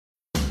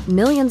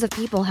Millions of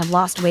people have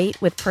lost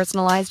weight with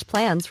personalized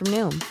plans from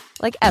Noom.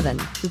 Like Evan,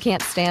 who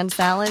can't stand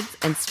salads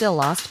and still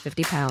lost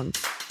 50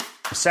 pounds.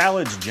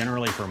 Salads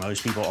generally for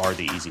most people are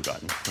the easy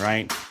button,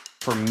 right?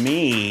 For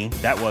me,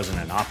 that wasn't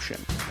an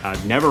option.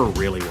 I never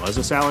really was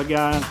a salad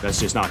guy. That's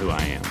just not who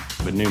I am.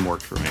 But Noom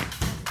worked for me.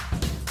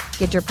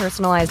 Get your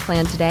personalized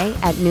plan today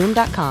at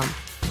Noom.com.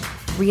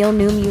 Real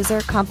Noom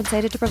user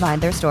compensated to provide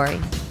their story.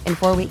 In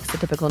 4 weeks, the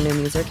typical Noom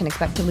user can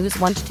expect to lose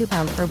 1 to 2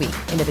 pounds per week.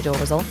 Individual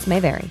results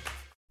may vary.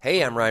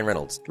 Hey, I'm Ryan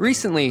Reynolds.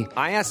 Recently,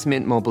 I asked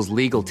Mint Mobile's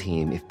legal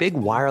team if big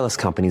wireless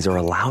companies are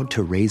allowed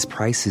to raise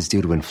prices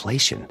due to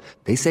inflation.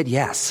 They said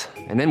yes.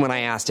 And then when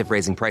I asked if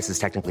raising prices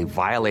technically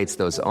violates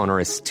those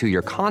onerous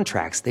two-year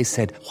contracts, they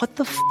said, "What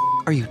the f***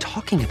 are you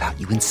talking about,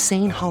 you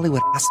insane Hollywood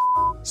ass?"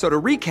 So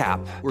to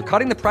recap, we're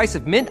cutting the price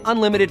of Mint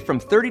Unlimited from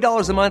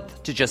 $30 a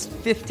month to just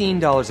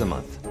 $15 a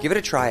month. Give it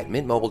a try at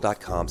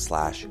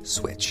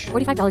mintmobile.com/switch.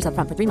 $45 up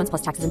front for 3 months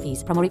plus taxes and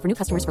fees. Promo rate for new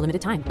customers for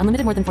limited time.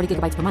 Unlimited more than 40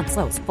 gigabytes per month.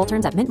 Slows full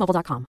terms at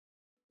mintmobile.com.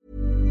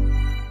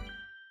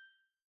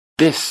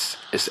 This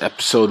is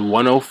episode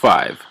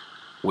 105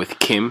 with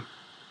Kim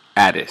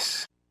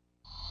Addis.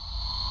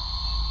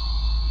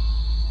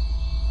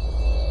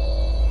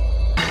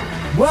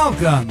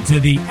 Welcome to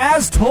the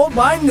As Told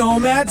by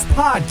Nomads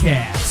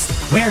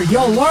podcast, where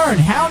you'll learn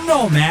how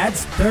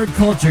nomads, third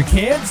culture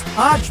kids,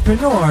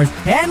 entrepreneurs,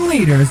 and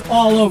leaders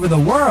all over the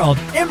world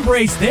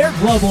embrace their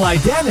global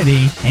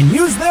identity and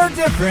use their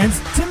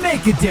difference to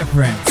make a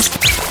difference.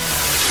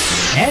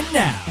 And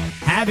now,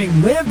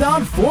 having lived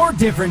on 4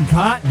 different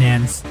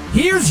continents,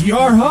 here's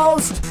your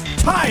host,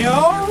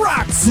 Tayo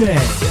Rockson.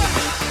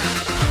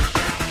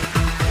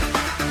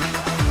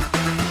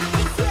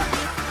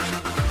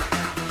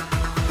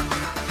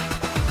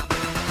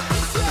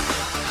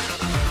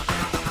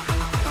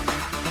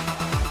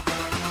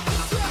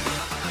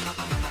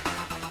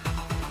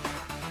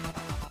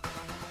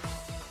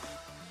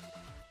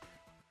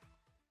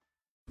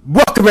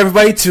 Welcome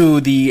everybody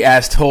to the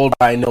As Told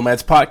by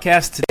Nomads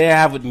podcast. Today I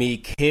have with me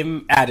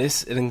Kim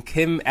Addis, and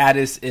Kim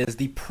Addis is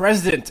the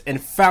president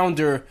and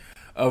founder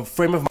of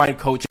Frame of Mind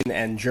Coaching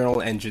and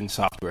Journal Engine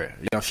Software.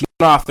 You know, she's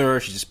an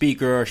author, she's a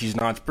speaker, she's an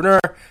entrepreneur,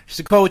 she's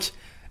a coach,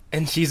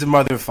 and she's a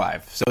mother of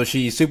 5. So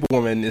she's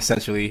Superwoman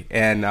essentially.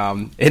 And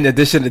in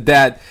addition to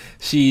that,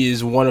 she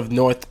is one of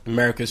North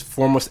America's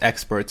foremost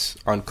experts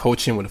on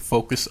coaching with a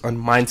focus on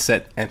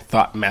mindset and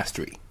thought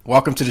mastery.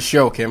 Welcome to the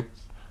show, Kim.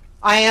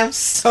 I am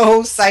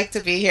so psyched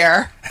to be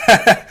here.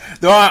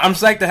 No, I'm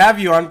psyched to have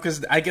you on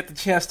because I get the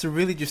chance to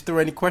really just throw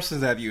any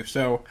questions at you.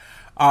 So,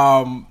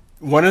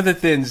 one of the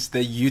things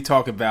that you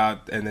talk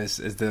about, and is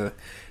the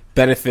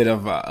benefit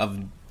of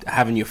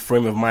having your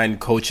frame of mind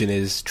coaching,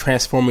 is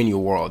transforming your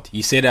world.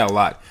 You say that a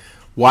lot.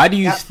 Why do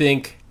you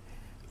think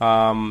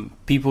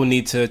people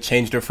need to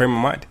change their frame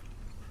of mind?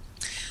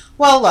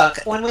 Well, look,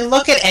 when we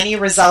look at any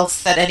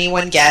results that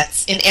anyone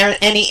gets in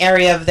any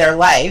area of their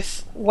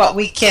life, what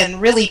we can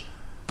really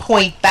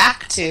point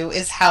back to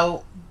is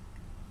how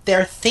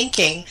their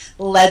thinking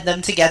led them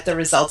to get the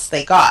results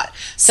they got.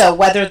 So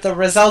whether the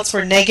results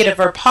were negative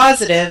or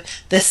positive,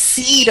 the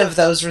seed of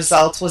those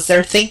results was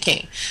their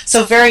thinking.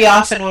 So very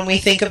often when we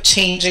think of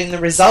changing the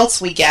results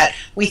we get,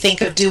 we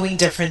think of doing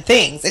different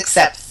things,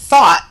 except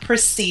thought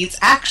precedes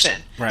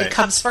action. Right. It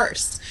comes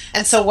first.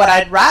 And so what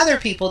I'd rather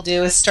people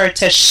do is start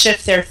to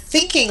shift their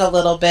thinking a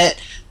little bit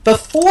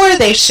before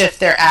they shift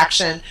their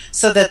action,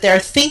 so that their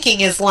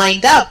thinking is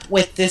lined up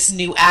with this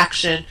new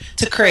action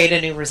to create a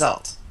new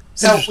result.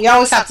 So we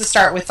always have to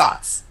start with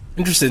thoughts.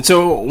 Interesting.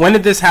 So when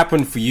did this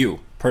happen for you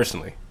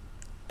personally?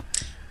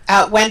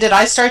 When did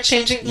I start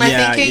changing my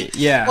thinking?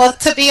 Yeah. Well,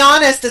 to be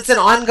honest, it's an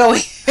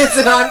ongoing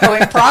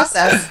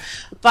process.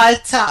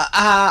 But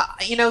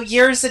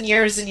years and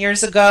years and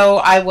years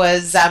ago, I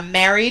was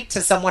married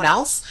to someone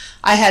else.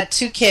 I had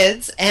 2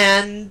 kids,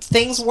 and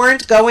things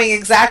weren't going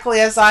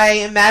exactly as I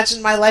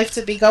imagined my life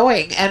to be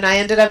going. And I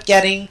ended up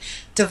getting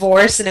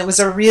divorced, and it was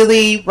a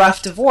really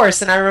rough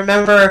divorce. And I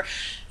remember,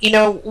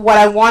 what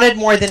I wanted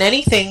more than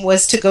anything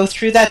was to go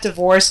through that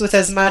divorce with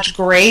as much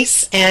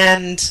grace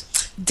and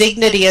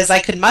dignity as I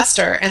could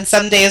muster, and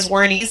some days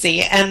weren't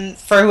easy. And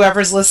for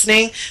whoever's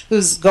listening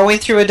who's going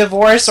through a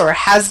divorce or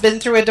has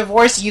been through a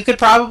divorce, you could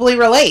probably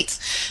relate.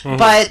 Mm-hmm.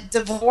 But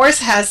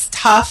divorce has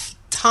tough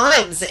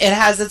times. It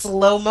has its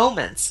low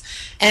moments,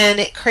 and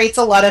it creates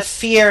a lot of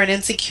fear and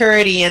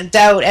insecurity and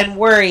doubt and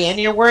worry, and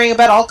you're worrying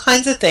about all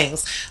kinds of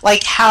things,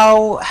 like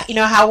how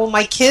will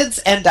my kids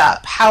end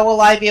up? How will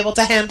I be able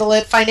to handle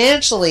it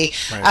financially?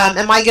 Right.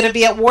 Am I going to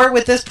be at war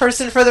with this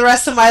person for the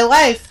rest of my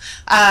life?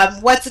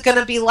 What's it going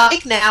to be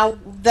like now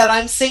that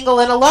I'm single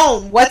and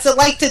alone? What's it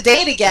like to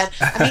date again?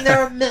 I mean, there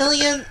are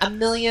a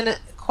million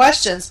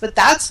questions, but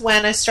that's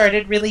when I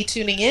started really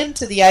tuning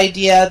into the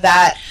idea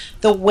that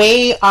the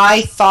way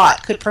I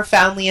thought could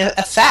profoundly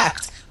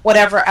affect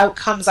whatever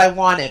outcomes I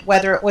wanted,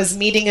 whether it was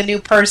meeting a new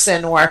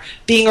person or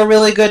being a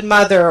really good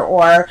mother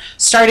or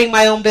starting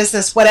my own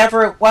business,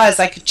 whatever it was,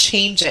 I could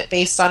change it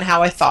based on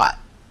how I thought.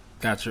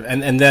 Gotcha.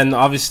 And then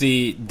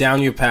obviously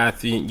down your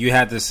path, you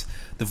had this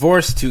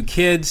divorce, 2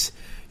 kids.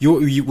 You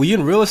were you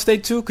in real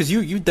estate too? Because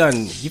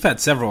you've had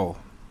several.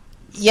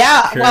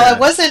 Yeah,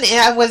 well,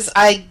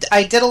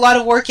 I did a lot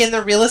of work in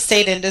the real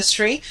estate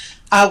industry.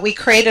 We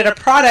created a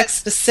product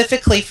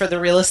specifically for the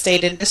real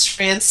estate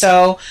industry, and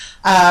so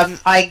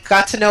I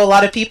got to know a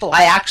lot of people.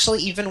 I actually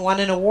even won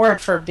an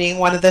award for being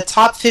one of the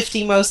top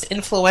 50 most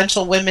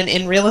influential women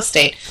in real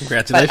estate.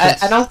 Congratulations!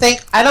 But I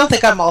don't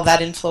think I'm all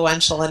that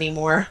influential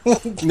anymore.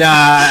 Nah,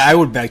 I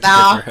would beg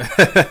to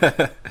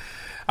differ.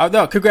 Oh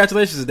no!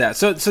 Congratulations to that.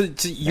 So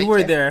you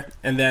were there,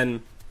 and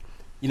then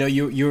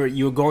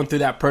you were going through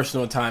that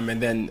personal time,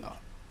 and then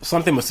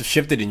something must have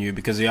shifted in you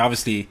because you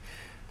obviously.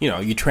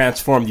 You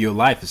transformed your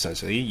life,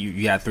 essentially.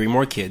 You had 3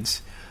 more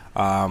kids,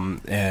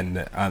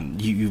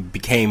 and you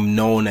became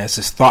known as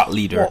this thought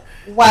leader.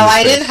 Well,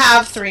 I didn't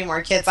have 3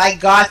 more kids. I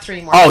got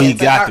 3 more kids. Oh, you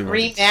got 3 more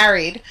kids. I got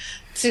remarried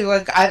to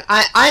a guy.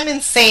 I'm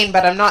insane,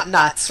 but I'm not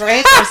nuts,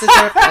 right? There's a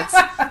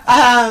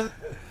difference.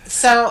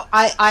 So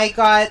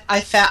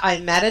I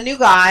met a new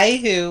guy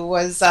who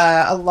was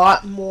a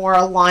lot more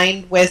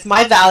aligned with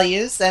my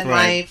values than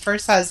my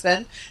first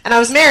husband. And I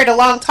was married a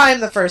long time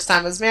the first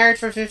time. I was married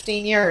for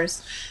 15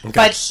 years. Okay.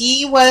 But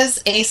he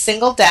was a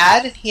single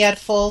dad. He had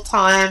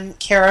full-time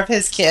care of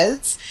his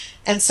kids.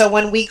 And so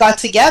when we got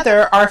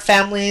together, our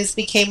families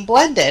became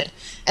blended.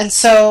 And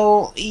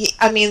so,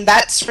 I mean,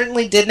 that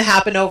certainly didn't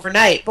happen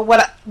overnight. But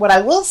what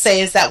I will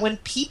say is that when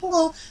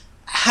people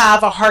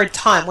have a hard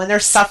time, when they're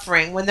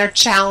suffering, when they're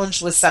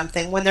challenged with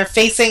something, when they're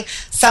facing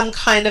some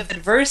kind of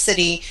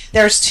adversity,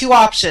 there's 2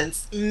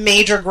 options: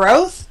 major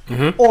growth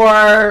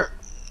or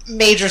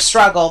major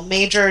struggle,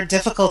 major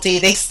difficulty.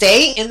 They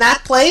stay in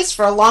that place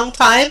for a long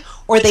time,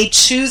 or they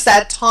choose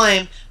that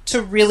time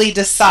to really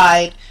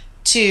decide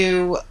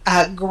to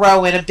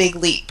grow in a big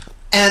leap.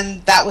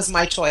 And that was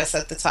my choice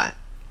at the time.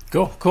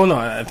 Cool.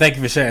 No, thank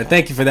you for sharing.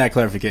 Thank you for that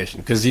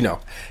clarification, because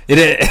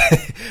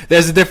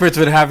there's a difference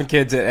with having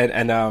kids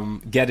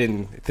and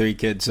getting 3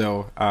 kids.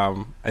 So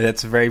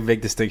that's a very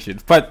big distinction.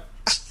 But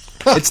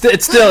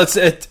it's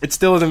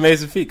still an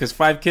amazing feat, because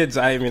 5 kids.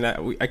 I mean,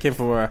 I came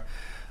from a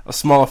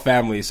smaller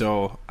family,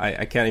 so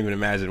I can't even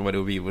imagine what it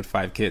would be with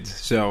 5 kids.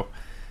 So.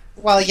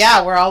 Well,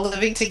 yeah, we're all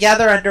living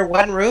together under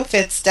one roof.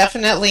 It's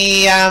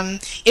definitely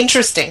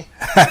interesting.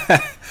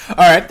 All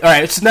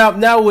right. So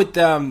now with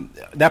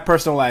that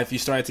personal life, you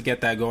started to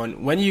get that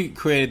going. When you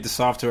created the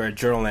software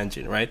Journal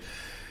Engine, right?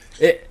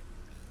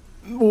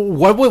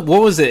 What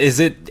was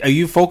it? Are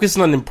you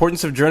focusing on the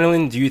importance of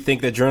journaling? Do you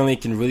think that journaling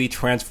can really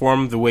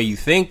transform the way you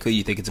think, or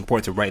you think it's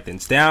important to write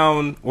things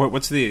down?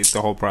 What's the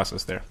whole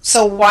process there?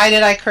 So why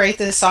did I create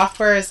this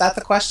software? Is that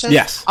the question?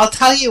 Yes. I'll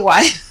tell you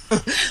why.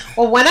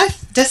 Well, when I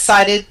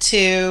decided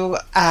to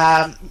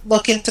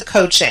look into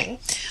coaching,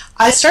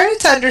 I started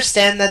to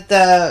understand that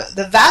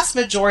the vast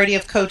majority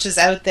of coaches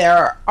out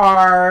there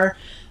are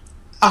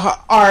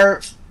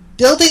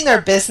building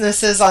their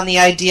businesses on the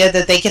idea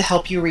that they can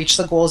help you reach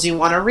the goals you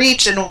want to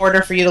reach in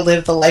order for you to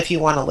live the life you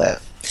want to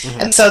live. Mm-hmm.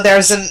 And so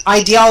there's an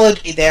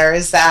ideology there,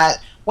 is that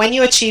when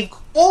you achieve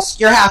goals,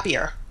 you're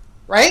happier,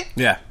 right?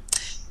 Yeah.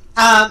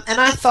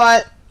 And I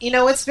thought,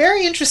 it's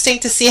very interesting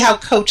to see how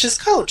coaches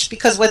coach,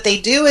 because what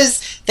they do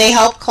is they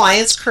help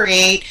clients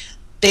create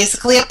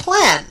basically a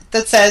plan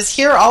that says,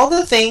 here are all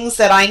the things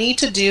that I need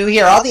to do,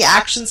 here are all the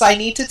actions I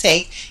need to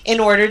take in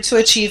order to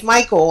achieve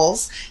my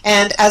goals.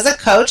 And as a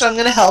coach, I'm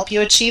going to help you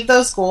achieve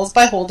those goals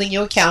by holding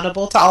you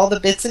accountable to all the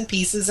bits and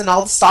pieces and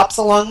all the stops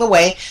along the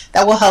way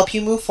that will help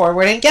you move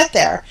forward and get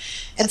there.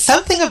 And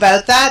something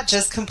about that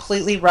just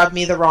completely rubbed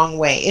me the wrong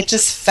way. It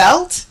just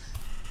felt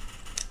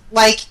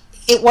like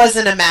it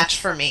wasn't a match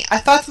for me. I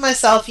thought to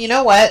myself, you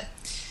know what?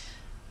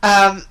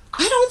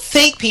 I don't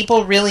think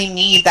people really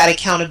need that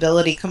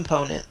accountability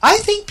component. I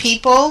think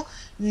people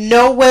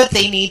know what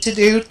they need to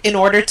do in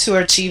order to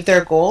achieve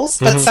their goals,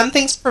 but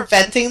something's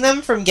preventing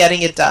them from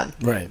getting it done.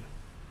 Right.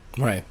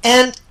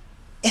 And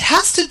it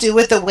has to do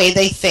with the way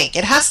they think.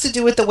 It has to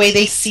do with the way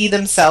they see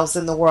themselves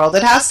in the world.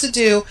 It has to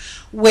do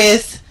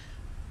with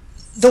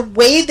the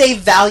way they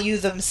value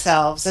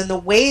themselves and the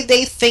way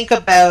they think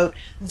about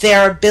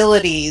their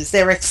abilities,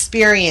 their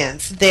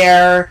experience,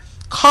 their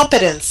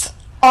competence,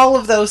 all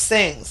of those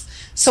things.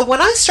 So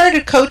when I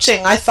started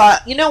coaching, I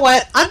thought, you know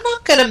what? I'm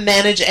not going to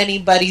manage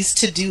anybody's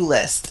to-do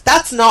list.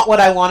 That's not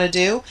what I want to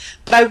do.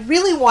 But I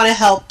really want to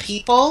help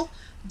people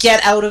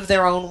get out of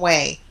their own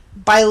way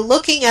by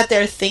looking at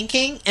their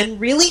thinking and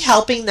really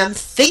helping them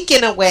think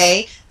in a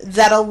way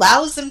that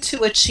allows them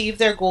to achieve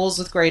their goals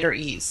with greater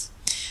ease.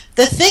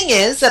 The thing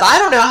is that I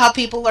don't know how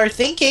people are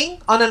thinking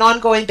on an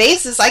ongoing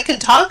basis. I can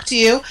talk to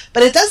you,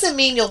 but it doesn't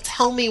mean you'll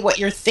tell me what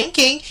you're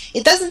thinking.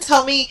 It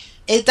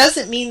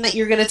doesn't mean that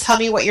you're going to tell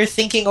me what you're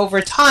thinking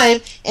over time,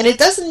 and it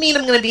doesn't mean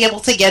I'm going to be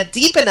able to get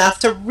deep enough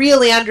to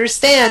really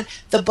understand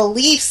the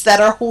beliefs that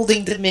are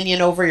holding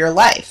dominion over your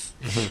life.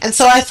 And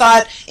so I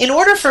thought, in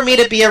order for me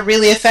to be a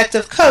really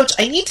effective coach,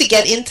 I need to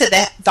get into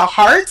the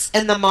hearts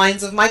and the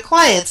minds of my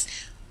clients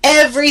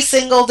every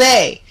single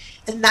day.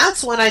 And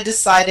that's when I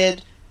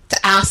decided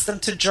to ask them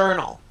to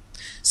journal.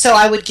 So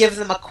I would give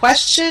them a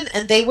question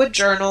and they would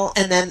journal,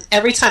 and then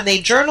every time they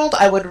journaled,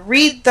 I would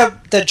read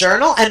the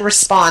journal and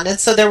respond. And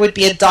so there would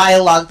be a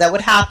dialogue that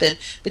would happen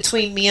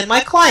between me and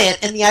my client.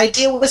 And the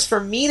idea was for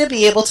me to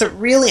be able to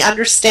really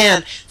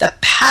understand the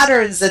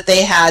patterns that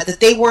they had that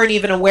they weren't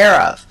even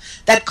aware of,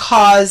 that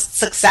caused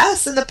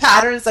success, and the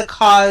patterns that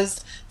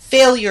caused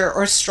failure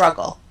or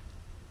struggle.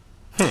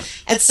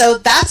 And so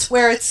that's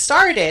where it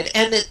started.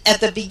 And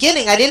at the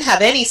beginning, I didn't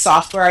have any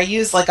software. I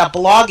used like a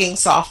blogging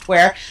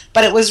software,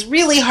 but it was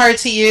really hard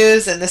to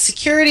use, and the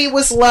security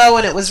was low,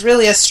 and it was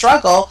really a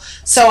struggle.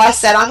 So I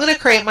said, I'm going to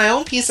create my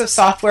own piece of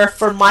software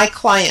for my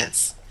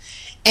clients.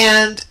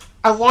 And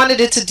I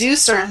wanted it to do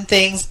certain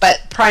things,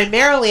 but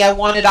primarily I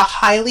wanted a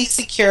highly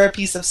secure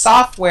piece of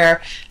software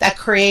that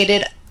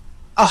created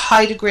a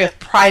high degree of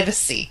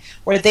privacy,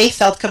 where they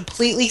felt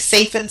completely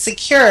safe and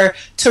secure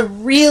to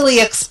really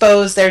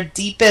expose their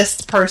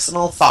deepest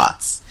personal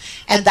thoughts.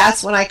 And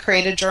that's when I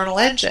created Journal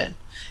Engine.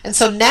 And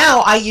so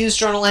now I use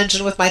Journal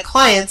Engine with my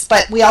clients,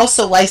 but we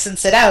also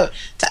license it out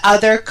to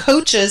other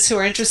coaches who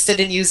are interested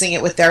in using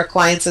it with their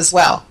clients as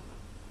well.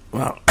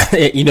 Wow.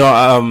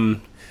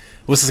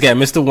 What's this guy,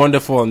 Mr.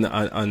 Wonderful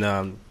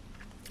on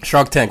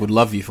Shark Tank would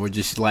love you for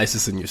just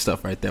licensing your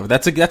stuff right there.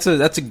 That's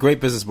a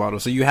great business model.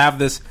 So you have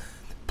this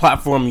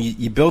platform,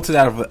 you built it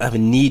out of a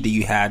need that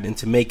you had, and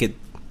to make it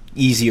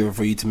easier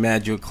for you to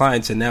manage your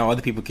clients, and now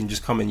other people can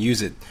just come and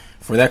use it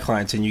for their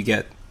clients, and you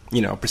get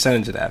a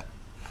percentage of that.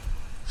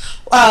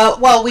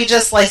 Well, we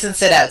just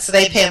license it out, so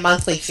they pay a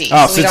monthly fee.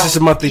 Oh, so it's just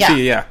a monthly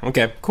fee, yeah.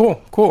 Okay,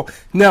 cool.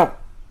 Now,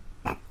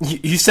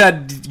 you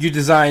said you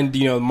designed,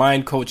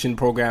 mind coaching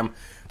program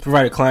to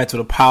provide your clients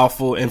with a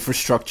powerful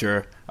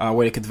infrastructure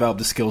where they could develop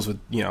the skills with,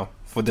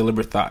 for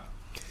deliberate thought.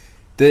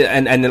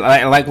 And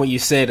I like what you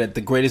said, that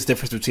the greatest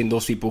difference between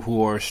those people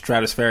who are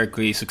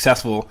stratospherically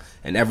successful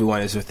and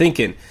everyone is their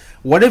thinking.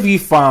 What have you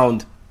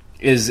found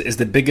is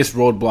the biggest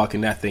roadblock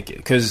in that thinking?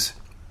 Because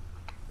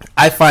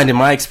I find in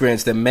my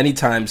experience that many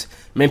times,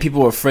 many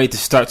people are afraid to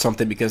start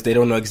something because they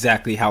don't know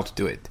exactly how to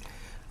do it.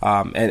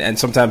 And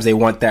sometimes they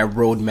want that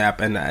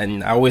roadmap.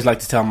 And I always like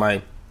to tell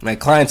my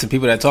clients and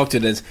people that I talk to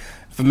that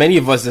for many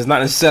of us, there's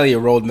not necessarily a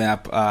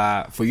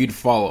roadmap for you to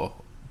follow,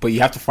 but you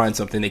have to find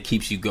something that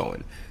keeps you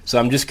going. So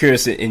I'm just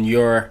curious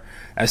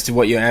as to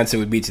what your answer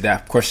would be to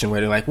that question, where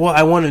they're like, well,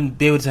 I want to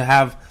be able to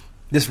have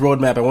this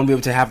roadmap. I want to be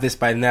able to have this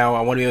by now.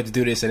 I want to be able to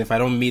do this. And if I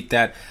don't meet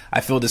that, I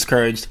feel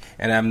discouraged,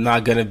 and I'm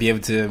not going to be able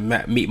to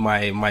meet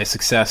my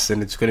success,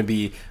 and it's going to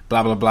be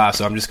blah, blah, blah.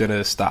 So I'm just going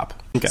to stop.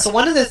 Okay. So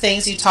one of the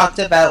things you talked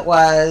about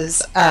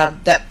was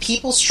that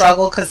people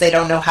struggle because they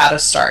don't know how to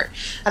start.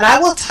 And I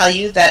will tell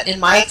you that in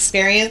my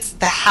experience,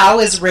 the how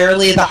is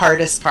rarely the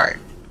hardest part.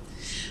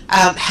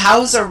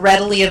 Hows are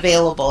readily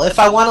available. If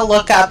I want to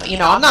look up,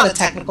 I'm not a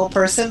technical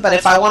person, but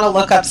if I want to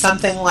look up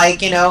something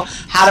like,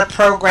 how to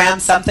program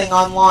something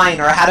online,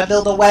 or how to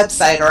build a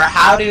website, or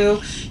how to,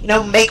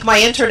 make my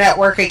internet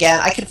work again,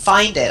 I can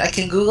find it. I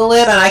can Google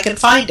it and I can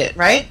find it,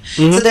 right?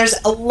 Mm-hmm. So there's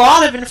a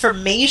lot of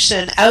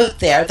information out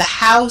there. The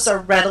hows are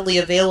readily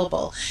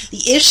available.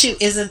 The issue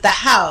isn't the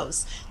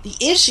hows. The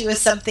issue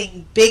is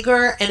something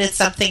bigger, and it's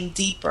something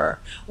deeper,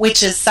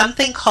 which is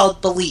something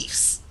called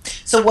beliefs.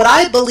 So what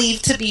I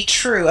believe to be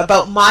true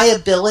about my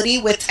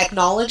ability with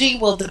technology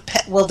will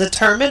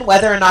determine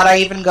whether or not I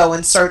even go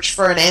and search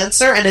for an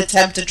answer and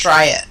attempt to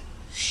try it.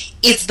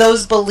 It's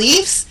those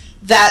beliefs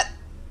that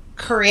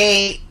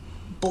create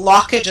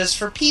blockages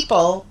for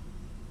people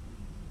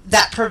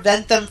that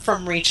prevent them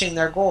from reaching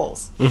their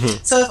goals.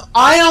 Mm-hmm. So if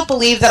I don't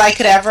believe that I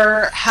could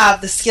ever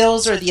have the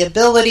skills or the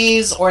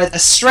abilities or the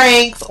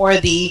strength or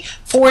the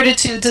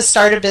fortitude to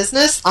start a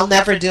business, I'll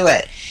never do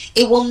it.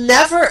 It will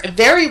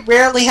very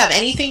rarely have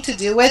anything to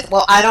do with,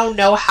 well, I don't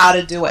know how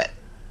to do it.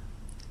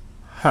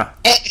 Huh.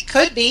 It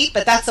could be,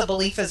 but that's a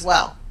belief as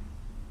well.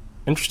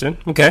 Interesting.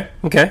 Okay.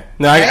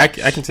 No,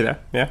 right? I can see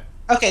that. Yeah.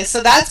 Okay,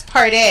 so that's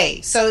part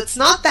A. So it's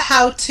not the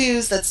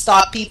how-tos that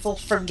stop people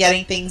from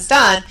getting things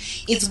done.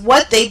 It's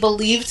what they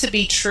believe to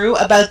be true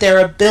about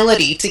their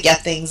ability to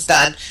get things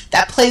done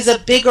that plays a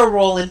bigger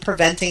role in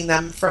preventing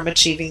them from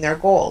achieving their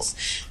goals.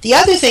 The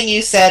other thing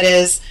you said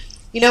is,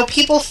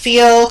 people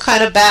feel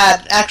kind of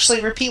bad.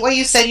 Actually, repeat what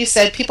you said. You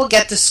said people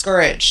get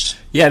discouraged.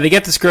 Yeah, they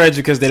get discouraged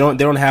because they don't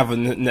have a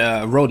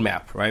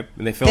roadmap, right?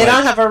 And they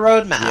don't have a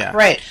roadmap, yeah.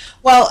 Right?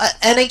 Well,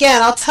 and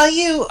again, I'll tell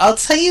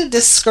you,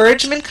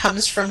 discouragement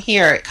comes from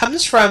here. It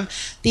comes from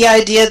the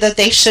idea that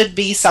they should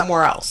be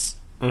somewhere else.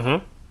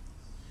 Mm-hmm.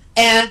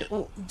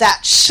 And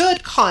that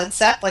should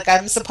concept, like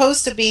I'm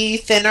supposed to be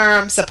thinner,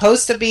 I'm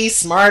supposed to be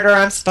smarter,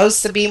 I'm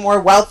supposed to be more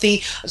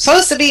wealthy, I'm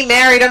supposed to be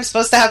married, I'm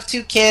supposed to have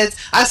 2 kids,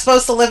 I'm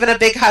supposed to live in a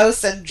big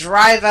house and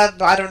drive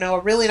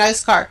a really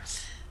nice car.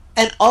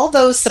 And all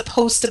those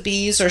supposed to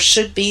be's or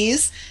should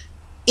be's,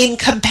 in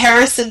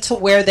comparison to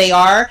where they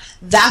are,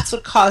 that's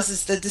what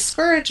causes the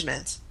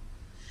discouragement.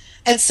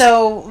 And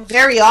so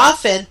very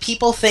often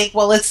people think,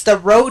 well, it's the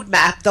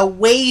roadmap, the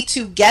way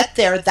to get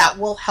there that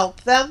will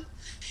help them.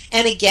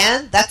 And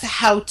again, that's a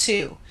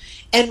how-to.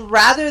 And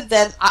rather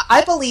than,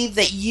 I believe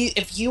that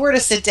if you were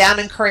to sit down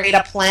and create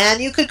a plan,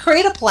 you could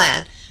create a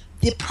plan.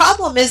 The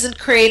problem isn't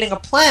creating a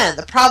plan.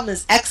 The problem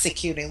is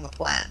executing the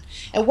plan.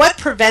 And what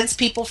prevents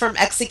people from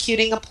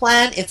executing a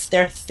plan? It's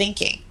their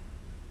thinking.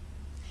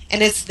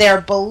 And it's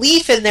their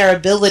belief in their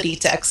ability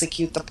to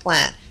execute the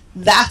plan.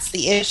 That's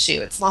the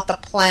issue. It's not the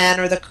plan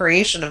or the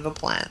creation of a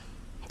plan.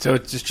 So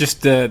it's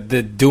just the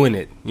doing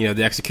it,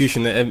 the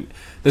execution.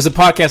 There's a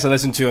podcast I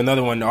listen to,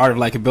 another one, The Art of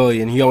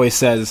Likability, and he always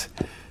says,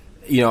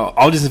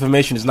 all this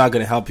information is not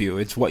going to help you.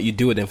 It's what you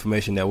do with the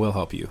information that will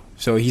help you.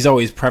 So he's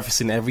always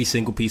prefacing every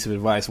single piece of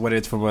advice, whether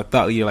it's from a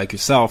thought leader like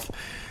yourself.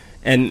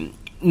 And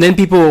then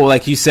people,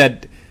 like you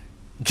said,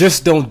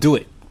 just don't do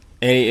it.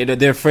 And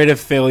they're afraid of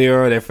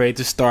failure. They're afraid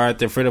to start.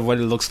 They're afraid of what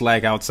it looks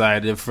like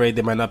outside. They're afraid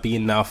there might not be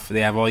enough.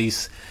 They have all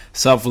these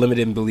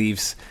self-limiting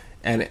beliefs.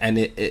 And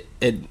it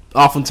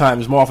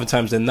oftentimes, more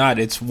oftentimes than not,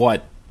 it's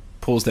what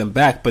pulls them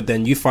back. But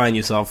then you find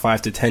yourself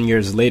 5 to 10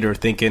 years later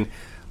thinking,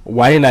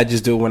 why didn't I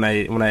just do it when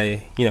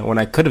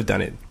I could have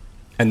done it?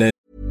 And then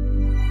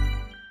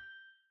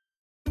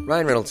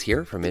Ryan Reynolds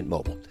here from Mint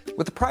Mobile.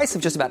 With the price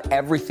of just about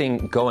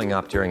everything going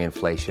up during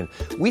inflation,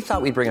 we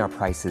thought we'd bring our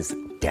prices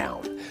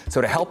down.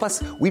 So to help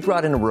us, we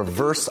brought in a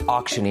reverse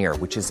auctioneer,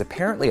 which is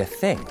apparently a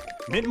thing.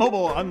 Mint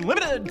Mobile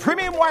Unlimited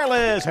Premium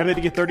Wireless. How to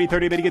get 30,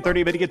 30, how to get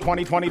 30, how to get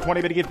 20, 20,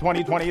 20, how to get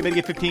 20, 20, how to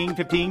get 15,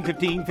 15,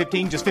 15,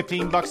 15, just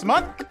 $15 a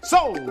month?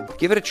 Sold!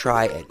 Give it a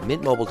try at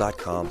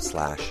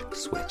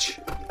mintmobile.com/switch.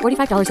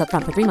 $45 up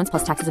front for 3 months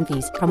plus taxes and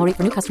fees. Promo rate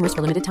for new customers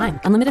for limited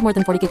time. Unlimited more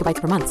than 40 gigabytes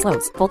per month.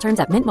 Slows full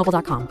terms at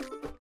mintmobile.com.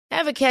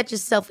 Ever catch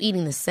yourself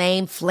eating the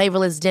same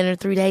flavorless dinner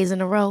 3 days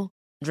in a row?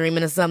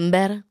 Dreaming of something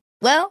better?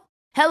 Well,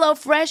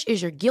 HelloFresh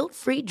is your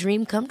guilt-free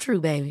dream come true,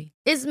 baby.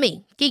 It's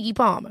me, Keke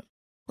Palmer.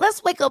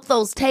 Let's wake up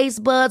those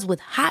taste buds with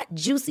hot,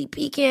 juicy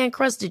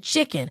pecan-crusted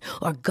chicken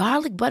or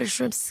garlic butter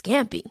shrimp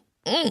scampi.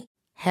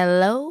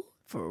 Hello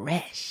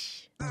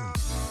Fresh.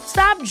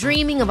 Stop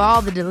dreaming of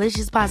all the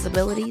delicious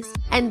possibilities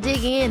and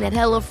dig in at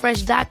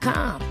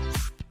HelloFresh.com.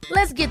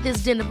 Let's get this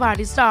dinner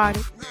party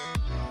started.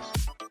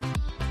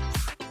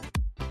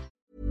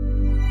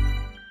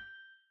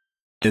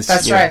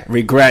 That's right.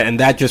 Regret, and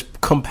that just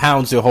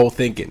compounds your whole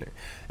thinking.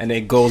 And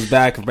it goes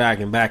back and back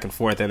and back and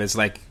forth, and it's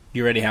like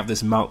you already have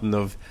this mountain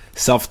of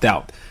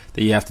self-doubt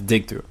that you have to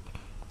dig through.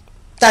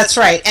 That's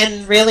right.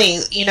 And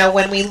really,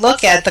 when we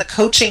look at the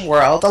coaching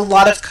world, a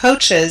lot of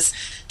coaches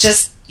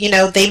just,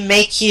 they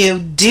make you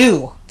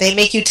do. They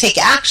make you take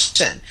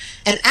action.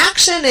 And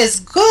action is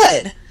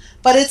good,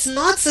 but it's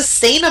not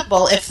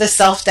sustainable if the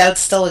self-doubt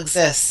still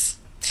exists.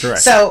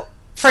 Correct. So,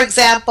 for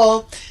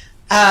example,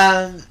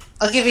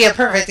 I'll give you a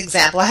perfect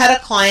example. I had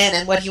a client,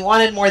 and what he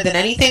wanted more than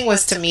anything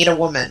was to meet a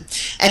woman.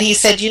 And he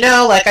said,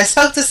 I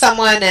spoke to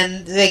someone,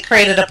 and they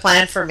created a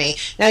plan for me.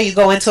 Now you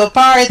go into a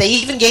bar, they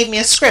even gave me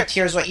a script.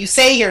 Here's what you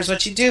say, here's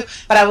what you do.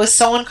 But I was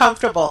so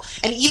uncomfortable.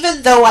 And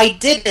even though I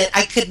did it,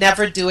 I could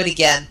never do it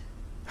again.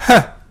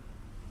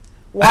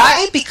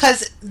 Why?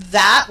 Because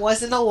that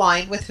wasn't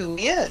aligned with who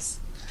he is.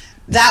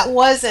 That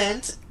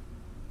wasn't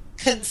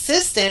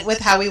consistent with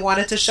how he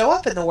wanted to show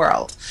up in the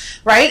world,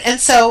 right?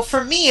 And so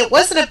for me, it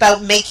wasn't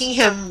about making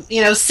him,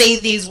 say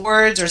these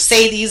words or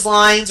say these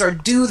lines or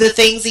do the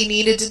things he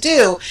needed to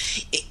do.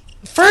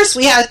 First,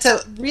 we had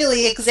to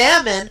really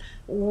examine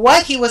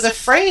what he was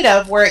afraid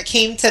of where it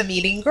came to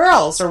meeting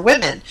girls or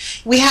women.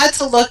 We had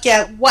to look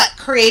at what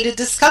created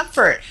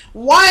discomfort,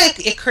 why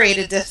it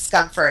created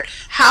discomfort,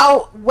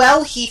 how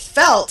well he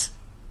felt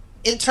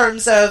in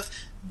terms of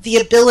the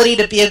ability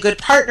to be a good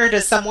partner to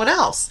someone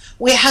else.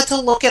 We had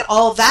to look at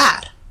all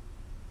that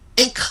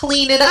and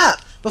clean it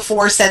up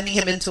before sending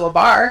him into a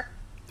bar.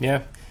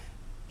 Yeah.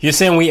 You're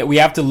saying we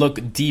have to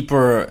look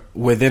deeper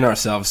within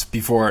ourselves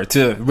before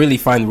to really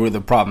find the root of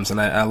the problems.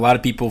 And a lot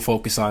of people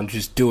focus on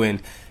just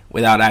doing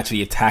without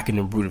actually attacking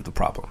the root of the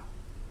problem.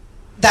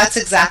 That's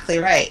exactly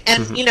right.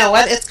 And you know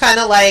what? It's kind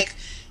of like,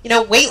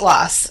 weight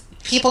loss.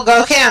 People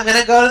go, okay, I'm going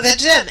to go to the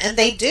gym. And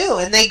they do.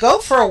 And they go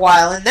for a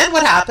while. And then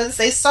what happens?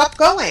 They stop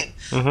going.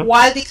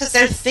 Why? Because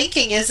their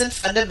thinking isn't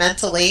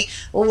fundamentally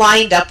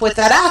lined up with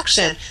that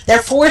action.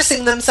 They're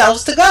forcing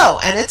themselves to go.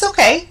 And it's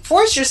okay.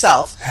 Force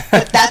yourself.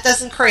 But that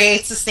doesn't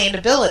create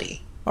sustainability.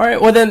 All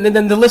right. Well, then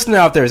the listener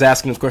out there is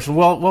asking this question.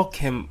 Well,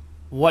 Kim,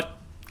 what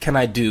can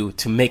I do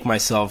to make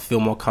myself feel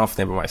more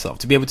confident with myself?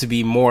 To be able to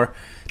be more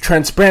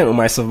transparent with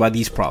myself about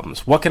these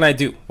problems? What can I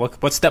do?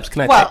 What steps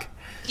can I take?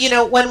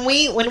 When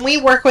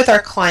we work with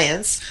our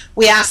clients,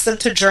 we ask them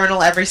to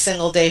journal every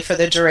single day for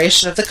the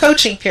duration of the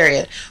coaching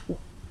period.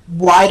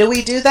 Why do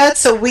we do that?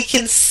 So we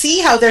can see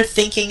how their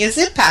thinking is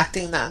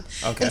impacting them.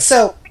 Okay. And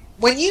so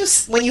when you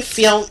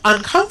feel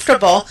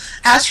uncomfortable,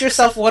 ask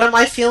yourself, what am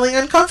I feeling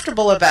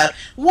uncomfortable about?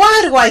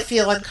 Why do I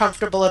feel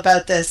uncomfortable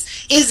about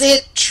this? Is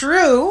it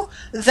true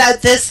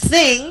that this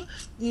thing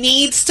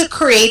needs to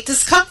create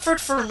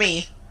discomfort for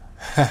me?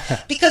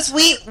 Because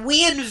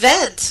we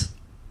invent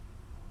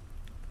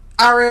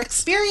our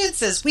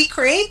experiences. We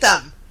create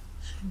them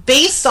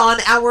based on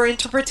our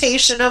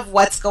interpretation of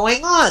what's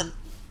going on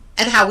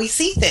and how we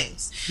see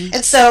things.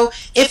 And so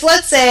if,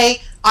 let's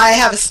say, I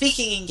have a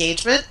speaking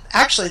engagement.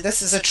 Actually,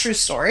 this is a true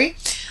story.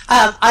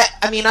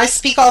 I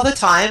speak all the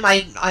time.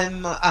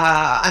 I'm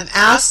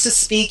asked to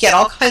speak at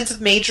all kinds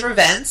of major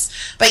events.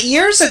 But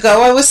years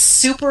ago, I was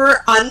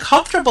super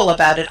uncomfortable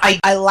about it.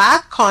 I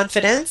lack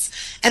confidence,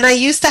 and I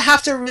used to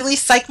have to really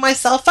psych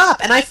myself up,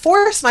 and I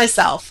force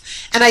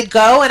myself. And I'd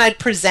go and I'd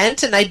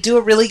present, and I'd do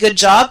a really good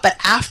job. But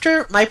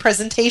after my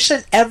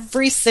presentation,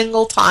 every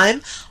single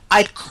time,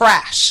 I'd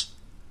crash.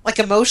 Like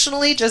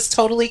emotionally, just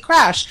totally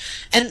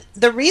crash. And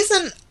the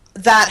reason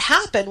that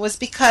happened was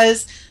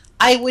because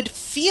I would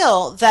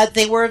feel that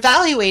they were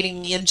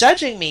evaluating me and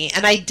judging me,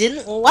 and I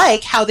didn't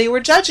like how they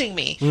were judging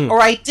me,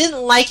 or I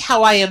didn't like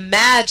how I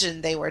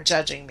imagined they were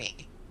judging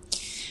me.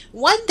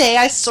 One day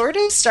I sort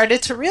of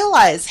started to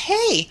realize,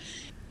 hey,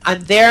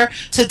 I'm there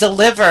to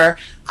deliver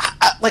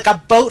like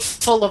a boat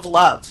full of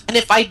love. And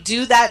if I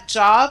do that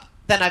job,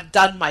 then I've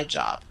done my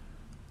job.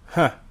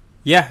 Huh.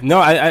 Yeah, no,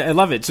 I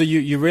love it. So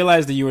you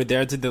realized that you were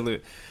there to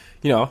deliver,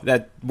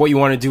 that what you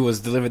want to do was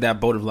deliver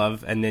that boat of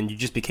love, and then you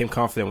just became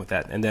confident with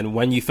that. And then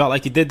when you felt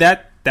like you did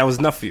that, that was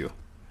enough for you.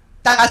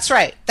 That's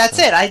right. That's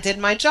it. I did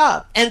my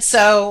job. And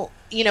so,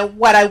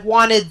 what I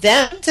wanted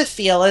them to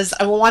feel is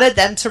I wanted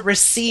them to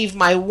receive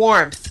my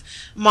warmth,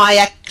 my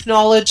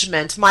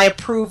acknowledgement, my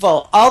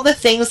approval, all the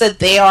things that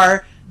they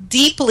are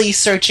deeply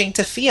searching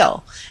to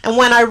feel. And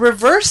when I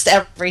reversed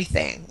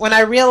everything, when I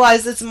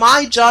realized it's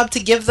my job to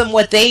give them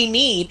what they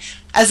need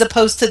as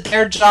opposed to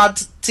their job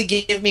to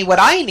give me what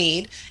I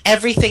need,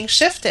 everything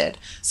shifted.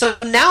 So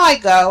now I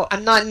go,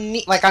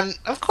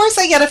 of course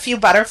I get a few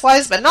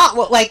butterflies, but not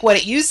what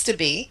it used to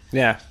be.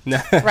 Yeah.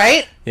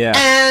 Right? Yeah.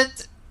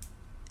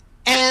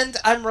 And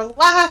I'm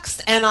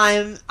relaxed, and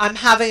I'm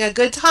having a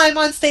good time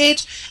on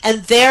stage,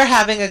 and they're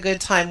having a good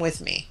time with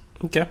me.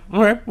 Okay,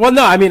 all right. Well,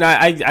 no, I mean,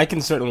 I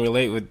can certainly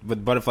relate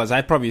with butterflies.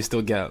 I probably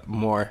still get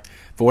more,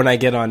 but when I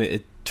get on it,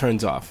 it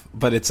turns off.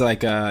 But it's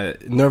like a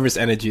nervous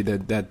energy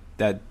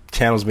that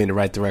channels me in the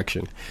right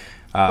direction.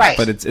 Right.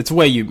 But it's a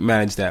way you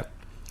manage that.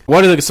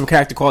 What are some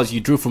character qualities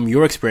you drew from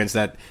your experience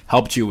that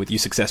helped you with your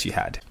success you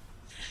had?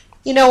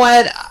 You know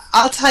what?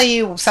 I'll tell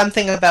you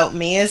something about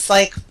me. It's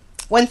like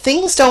when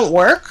things don't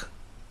work,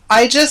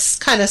 I just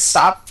kind of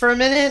stop for a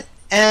minute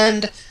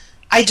and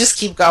I just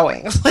keep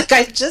going.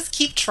 I just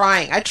keep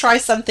trying. I try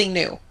something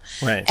new.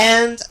 Right.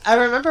 And I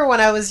remember when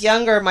I was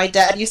younger, my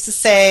dad used to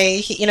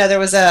say, there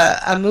was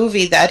a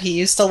movie that he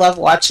used to love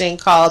watching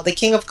called The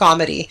King of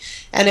Comedy.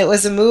 And it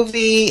was a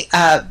movie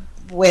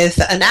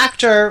with an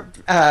actor,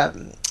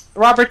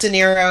 Robert De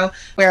Niro,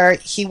 where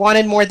he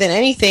wanted more than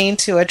anything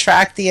to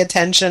attract the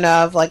attention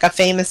of a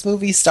famous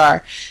movie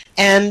star.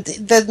 And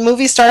the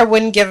movie star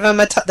wouldn't give him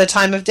the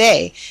time of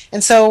day.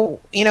 And so,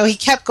 he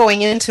kept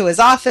going into his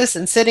office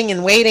and sitting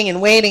and waiting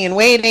and waiting and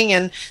waiting,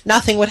 and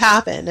nothing would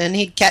happen. And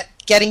he'd get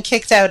getting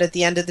kicked out at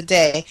the end of the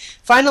day.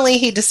 Finally,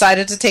 he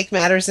decided to take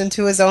matters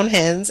into his own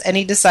hands, and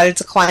he decided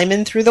to climb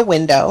in through the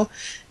window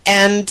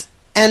and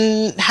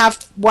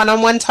have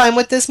one-on-one time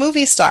with this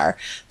movie star.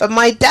 But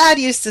my dad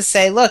used to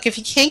say, look, if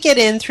you can't get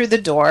in through the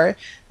door,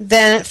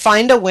 then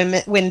find a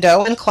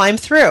window and climb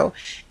through.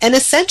 And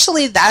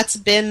essentially that's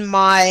been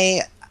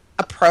my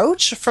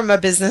approach from a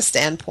business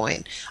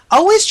standpoint.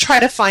 Always try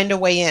to find a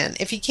way in.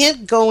 If you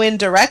can't go in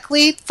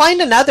directly,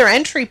 find another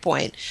entry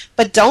point,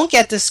 but don't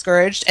get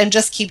discouraged and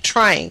just keep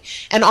trying.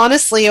 And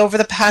honestly, over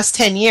the past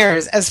 10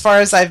 years, as far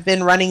as I've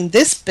been running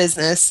this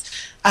business,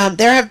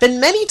 there have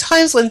been many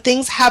times when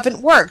things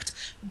haven't worked,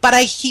 but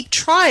I keep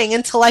trying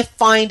until I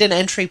find an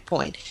entry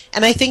point.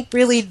 And I think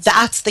really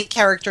that's the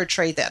character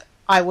trait that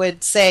I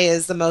would say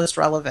is the most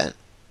relevant.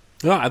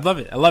 No, I love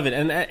it. I love it.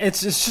 And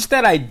it's just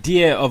that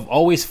idea of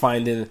always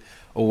finding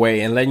a way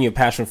and letting your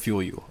passion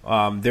fuel you.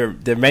 There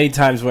are many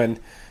times when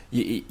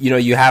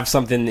you have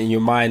something in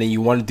your mind and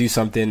you want to do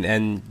something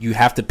and you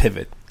have to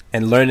pivot.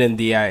 And learning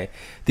the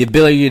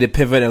ability to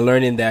pivot and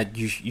learning that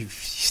you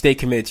stay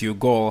committed to your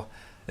goal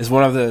is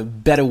one of the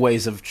better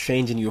ways of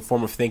changing your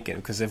form of thinking.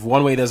 Because if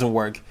one way doesn't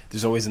work,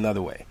 there's always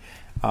another way.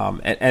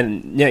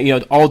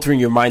 And altering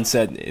your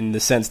mindset in the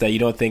sense that you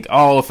don't think,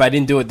 oh, if I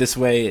didn't do it this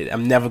way,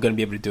 I'm never going to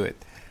be able to do it.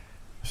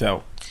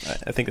 So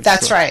I think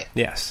that's cool. right.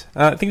 Yes,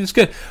 I think it's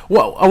good.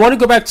 Well, I want to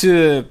go back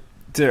to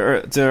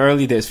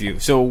early days for you.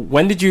 So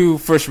when did you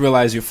first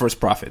realize your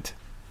first profit?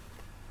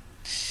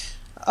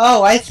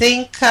 Oh, I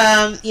think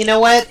you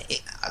know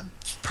what?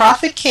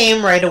 Profit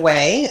came right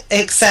away,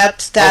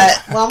 except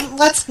that well,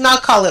 let's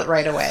not call it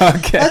right away.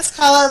 Okay. Let's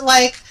call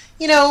it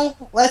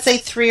let's say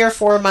 3 or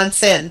 4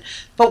 months in.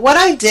 But what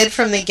I did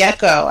from the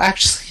get-go,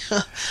 actually,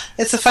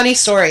 it's a funny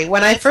story.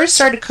 When I first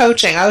started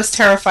coaching, I was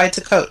terrified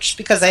to coach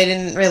because I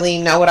didn't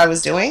really know what I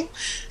was doing.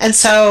 And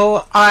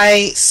so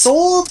I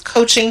sold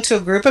coaching to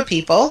a group of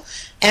people,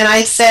 and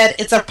I said,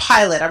 it's a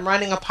pilot. I'm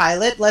running a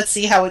pilot. Let's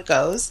see how it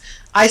goes.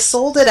 I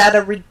sold it at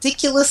a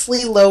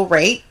ridiculously low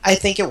rate. I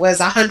think it was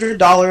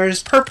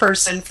 $100 per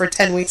person for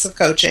 10 weeks of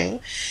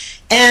coaching.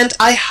 And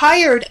I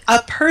hired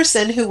a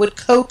person who would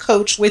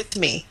co-coach with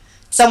me,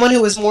 someone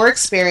who was more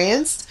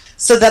experienced,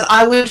 so that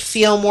I would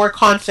feel more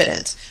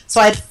confident. So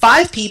I had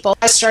 5 people.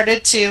 I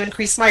started to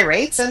increase my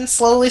rates, and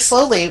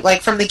slowly,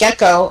 like from the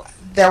get-go,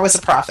 there was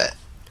a profit.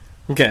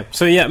 Okay,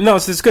 so yeah, no,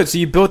 it's good. So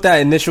you built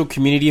that initial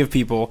community of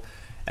people,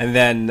 and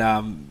then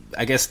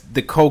I guess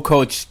the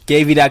co-coach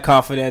gave you that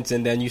confidence,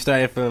 and then you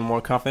started feeling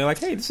more confident, like,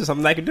 hey, this is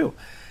something I can do.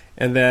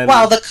 And then,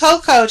 well, the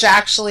co-coach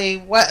actually,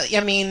 what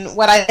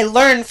I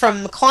learned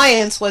from the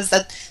clients was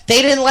that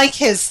they didn't like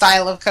his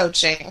style of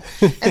coaching,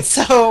 and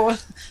so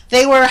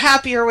they were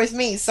happier with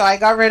me. So I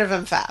got rid of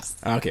him fast.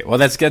 Okay, well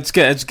that's good.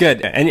 It's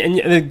good.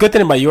 And the good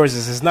thing about yours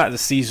is it's not a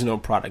seasonal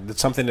product.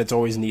 It's something that's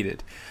always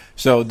needed.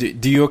 So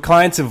do your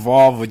clients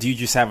evolve, or do you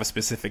just have a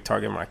specific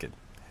target market?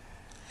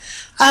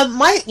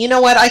 You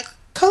know what, I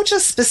coach a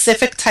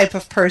specific type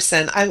of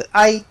person.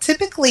 I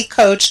typically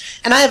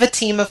coach, and I have a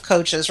team of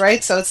coaches,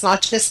 right? So it's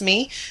not just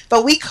me,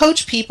 but we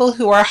coach people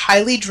who are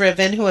highly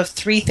driven, who have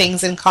 3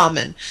 things in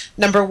common.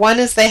 Number 1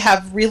 is they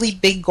have really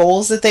big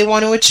goals that they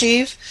want to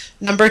achieve.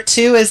 Number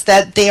 2 is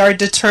that they are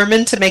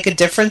determined to make a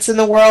difference in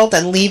the world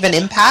and leave an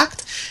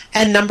impact.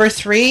 And number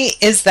 3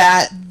 is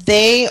that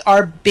they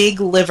are big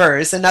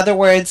livers. In other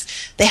words,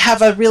 they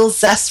have a real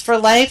zest for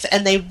life,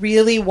 and they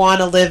really want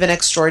to live an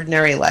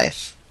extraordinary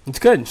life. It's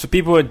good. So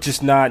people are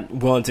just not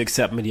willing to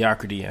accept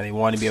mediocrity, and they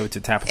want to be able to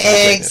tap into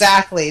that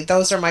exactly.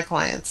 Those are my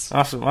clients.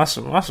 Awesome.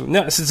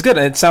 No, it's good.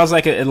 It sounds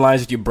like it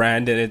aligns with your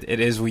brand, and it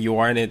is who you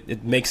are, and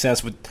it makes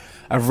sense.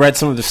 I've read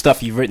some of the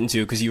stuff you've written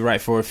to, because you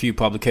write for a few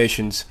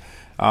publications.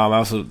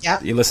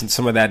 You listen to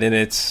some of that, and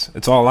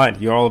it's all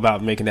aligned. You're all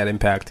about making that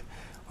impact,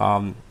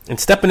 and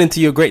stepping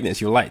into your greatness,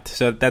 your light.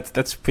 So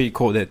that's pretty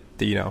cool. That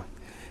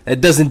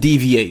it doesn't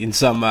deviate in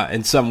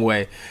some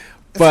way.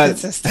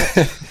 But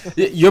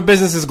your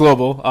business is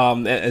global,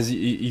 as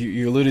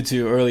you alluded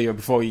to earlier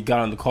before we got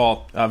on the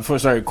call, before I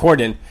started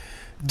recording.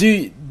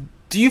 Do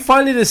you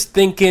find that this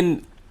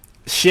thinking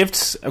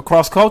shifts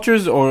across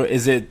cultures, or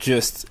is it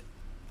just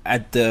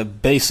at the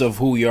base of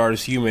who we are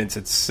as humans,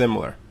 it's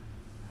similar?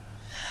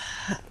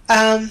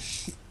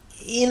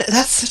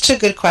 That's such a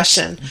good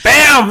question.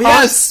 Bam!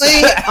 Yes!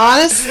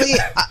 Honestly,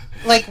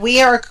 like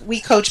we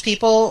coach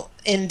people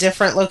in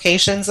different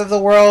locations of the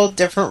world,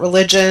 different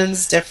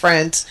religions,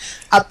 different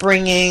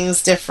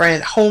upbringings,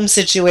 different home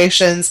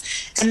situations,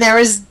 and there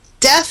is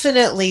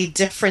definitely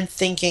different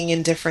thinking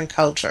in different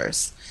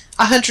cultures.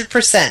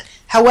 100%.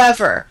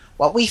 However,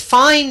 what we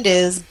find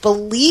is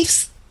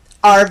beliefs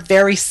are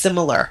very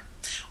similar.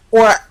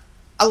 Or,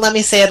 let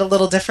me say it a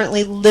little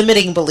differently,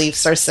 limiting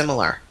beliefs are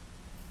similar.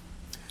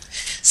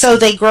 So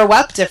they grow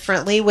up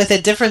differently with a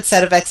different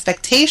set of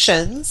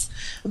expectations,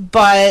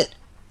 but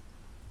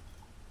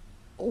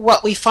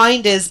what we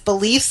find is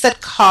beliefs that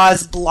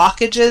cause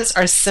blockages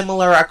are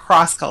similar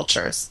across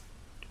cultures.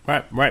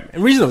 Right. And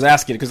the reason I was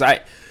asking, because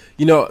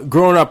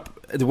growing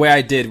up the way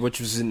I did, which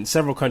was in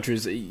several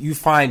countries, I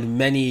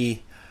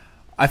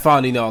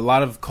found a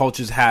lot of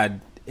cultures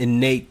had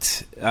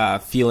innate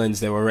feelings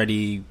that were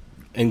already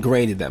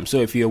ingrained in them. So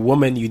if you're a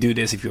woman, you do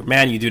this. If you're a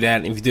man, you do that.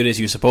 And if you do this,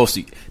 you're supposed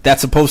to.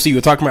 That supposed to you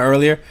were talking about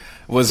earlier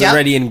was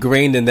already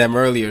ingrained in them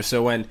earlier.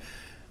 So when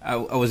I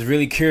was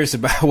really curious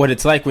about what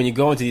it's like when you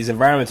go into these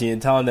environments and you're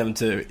telling them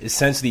to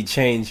essentially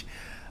change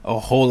a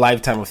whole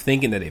lifetime of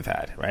thinking that they've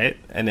had, right?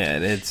 And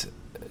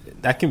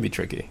that can be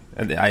tricky,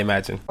 I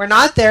imagine. We're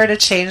not there to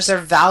change their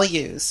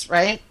values,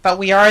 right? But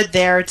we are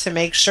there to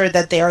make sure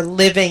that they are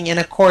living in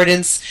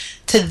accordance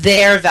to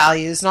their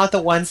values, not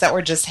the ones that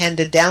were just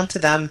handed down to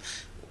them,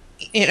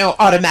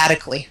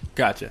 automatically.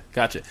 Gotcha.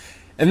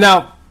 And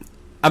now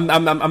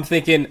I'm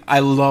thinking, I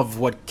love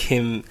what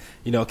Kim's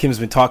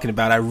been talking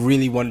about. I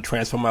really want to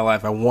transform my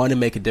life. I want to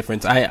make a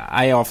difference.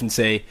 I often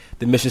say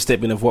the mission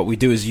statement of what we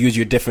do is use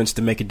your difference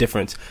to make a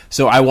difference.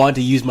 So I want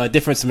to use my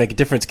difference to make a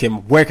difference,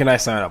 Kim. Where can I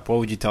sign up? What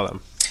would you tell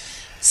them?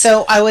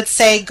 So I would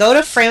say go to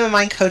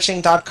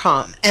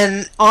frameofmindcoaching.com,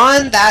 and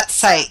on that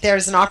site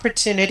there's an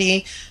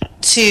opportunity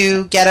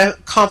to get a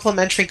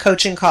complimentary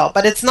coaching call.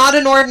 But it's not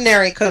an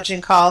ordinary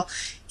coaching call.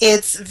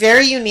 It's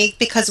very unique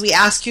because we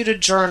ask you to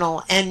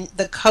journal, and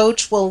the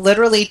coach will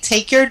literally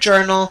take your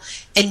journal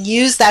and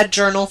use that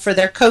journal for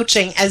their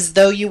coaching as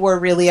though you were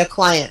really a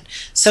client.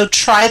 So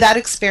try that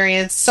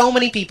experience. So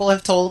many people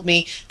have told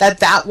me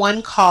that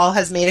one call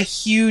has made a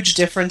huge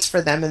difference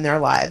for them in their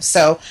lives.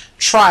 So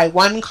try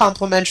one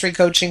complimentary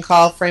coaching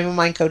call,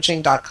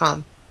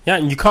 frameofmindcoaching.com. Yeah,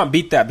 and you can't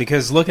beat that,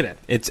 because look at it.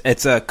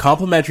 It's a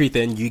complimentary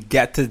thing. You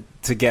get to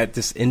get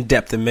this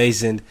in-depth,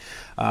 amazing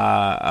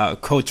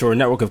coach or a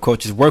network of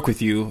coaches work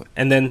with you,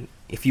 and then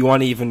if you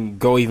want to even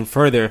go even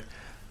further,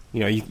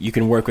 you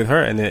can work with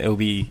her, and it'll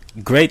be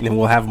great, and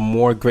we'll have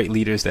more great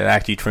leaders that are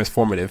actually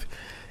transformative,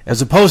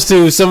 as opposed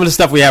to some of the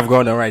stuff we have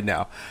going on right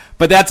now.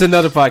 But that's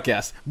another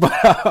podcast. But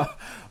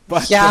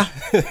yeah.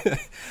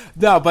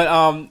 No, but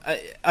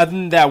other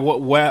than that,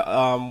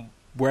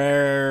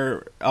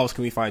 where else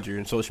can we find you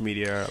in social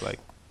media?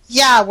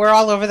 Yeah, we're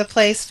all over the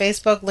place.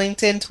 Facebook,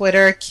 LinkedIn,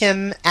 Twitter,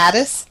 Kim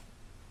Addis.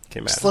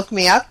 Just look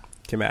me up.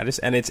 Kim Addis.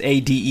 And it's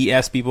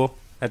ADES, people.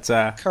 That's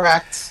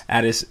correct.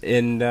 Addis.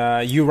 And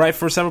you write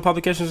for several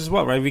publications as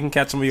well, right? We can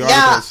catch some of your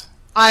articles.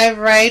 I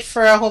write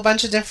for a whole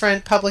bunch of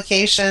different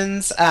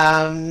publications.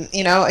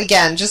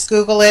 Again, just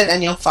Google it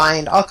and you'll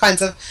find all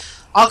kinds of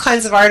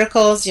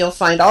articles. You'll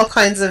find all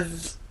kinds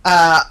of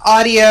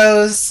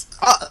audios,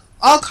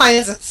 all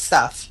kinds of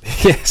stuff.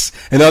 Yes,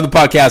 and other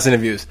podcast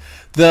interviews.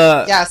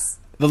 Yes.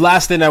 The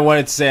last thing I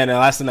wanted to say, and the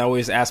last thing I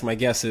always ask my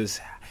guests is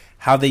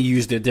how they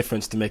use their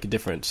difference to make a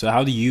difference. So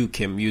how do you,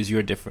 Kim, use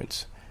your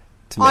difference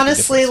to make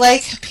Honestly, a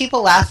difference? like,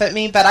 people laugh at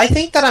me, but I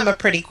think that I'm a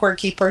pretty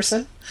quirky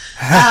person.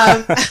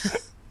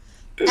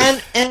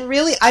 And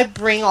really, I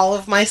bring all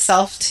of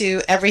myself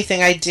to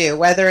everything I do,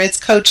 whether it's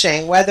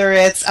coaching, whether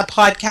it's a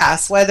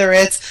podcast, whether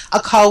it's a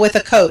call with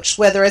a coach,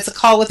 whether it's a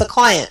call with a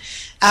client,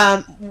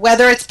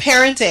 whether it's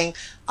parenting.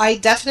 I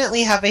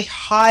definitely have a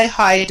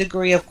high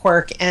degree of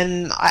quirk,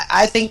 and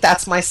I think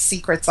that's my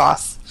secret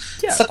sauce.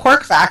 Yeah. It's the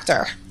quirk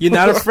factor. You're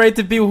not afraid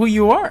to be who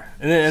you are,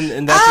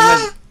 and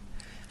that's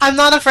I'm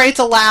not afraid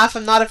to laugh.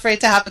 I'm not afraid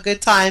to have a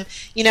good time.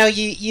 You know,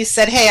 you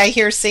said, "Hey, I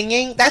hear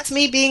singing." That's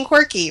me being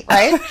quirky,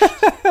 right?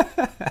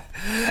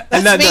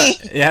 That's me.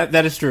 Yeah,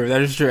 that is true.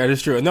 That is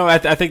true. No, I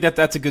think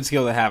that's a good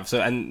skill to have. So,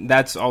 and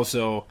that's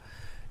also,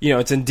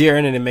 it's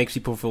endearing and it makes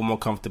people feel more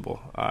comfortable.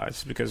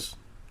 Just because,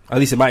 at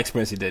least in my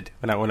experience, it did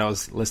when I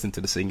was listening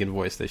to the singing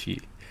voice that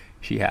she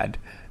had.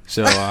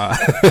 So,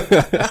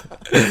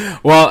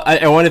 well,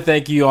 I want to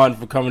thank you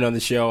for coming on the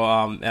show.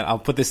 And I'll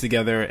put this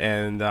together,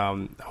 and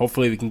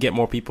hopefully we can get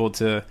more people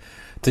to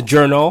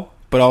journal,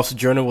 but also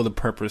journal with a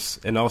purpose,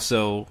 and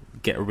also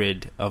get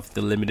rid of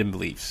the limiting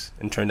beliefs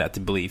and turn that to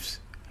beliefs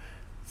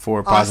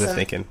for positive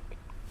thinking.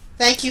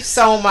 Thank you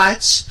so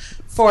much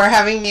for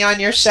having me on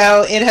your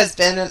show. It has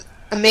been an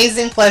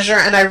amazing pleasure,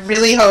 and I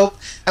really hope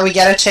that we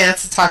get a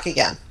chance to talk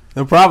again.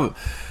 No problem.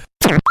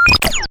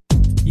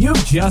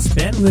 You've just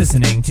been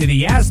listening to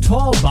the As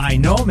Told by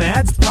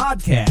Nomads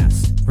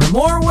podcast. For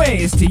more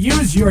ways to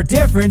use your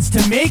difference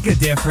to make a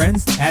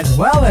difference, as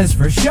well as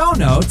for show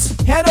notes,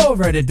 head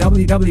over to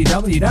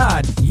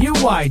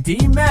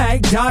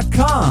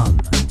www.uydmag.com.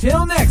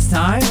 Till next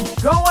time,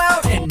 go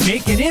out and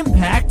make an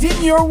impact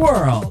in your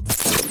world.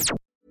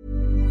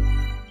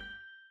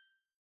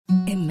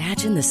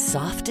 Imagine the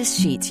softest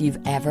sheets you've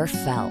ever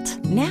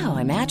felt. Now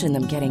imagine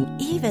them getting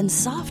even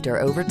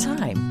softer over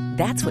time.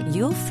 That's what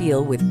you'll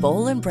feel with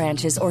Boll &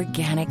 Branch's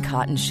organic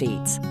cotton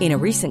sheets. In a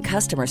recent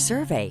customer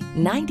survey,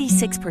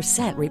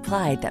 96%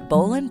 replied that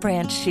Boll &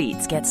 Branch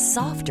sheets get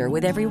softer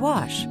with every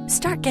wash.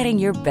 Start getting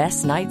your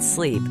best night's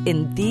sleep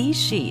in these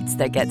sheets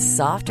that get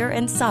softer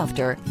and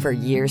softer for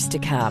years to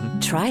come.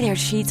 Try their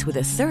sheets with a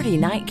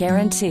 30-night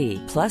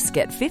guarantee. Plus,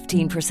 get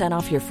 15%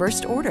 off your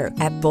first order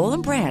at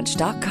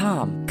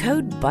bollandbranch.com.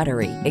 Code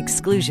BUTTERY.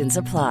 Exclusions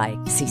apply.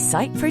 See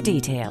site for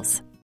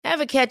details.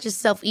 Ever catch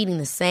yourself eating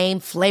the same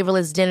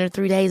flavorless dinner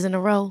 3 days in a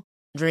row?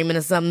 Dreaming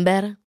of something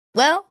better?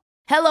 Well,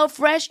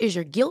 HelloFresh is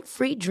your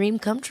guilt-free dream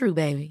come true,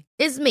 baby.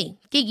 It's me,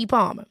 Keke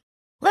Palmer.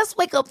 Let's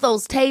wake up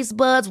those taste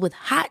buds with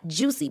hot,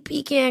 juicy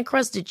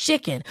pecan-crusted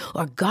chicken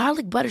or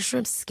garlic butter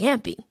shrimp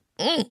scampi.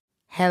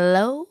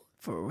 Hello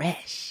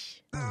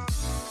Fresh.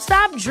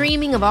 Stop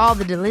dreaming of all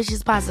the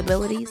delicious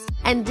possibilities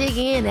and dig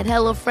in at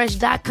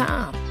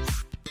HelloFresh.com.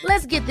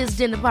 Let's get this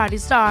dinner party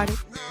started.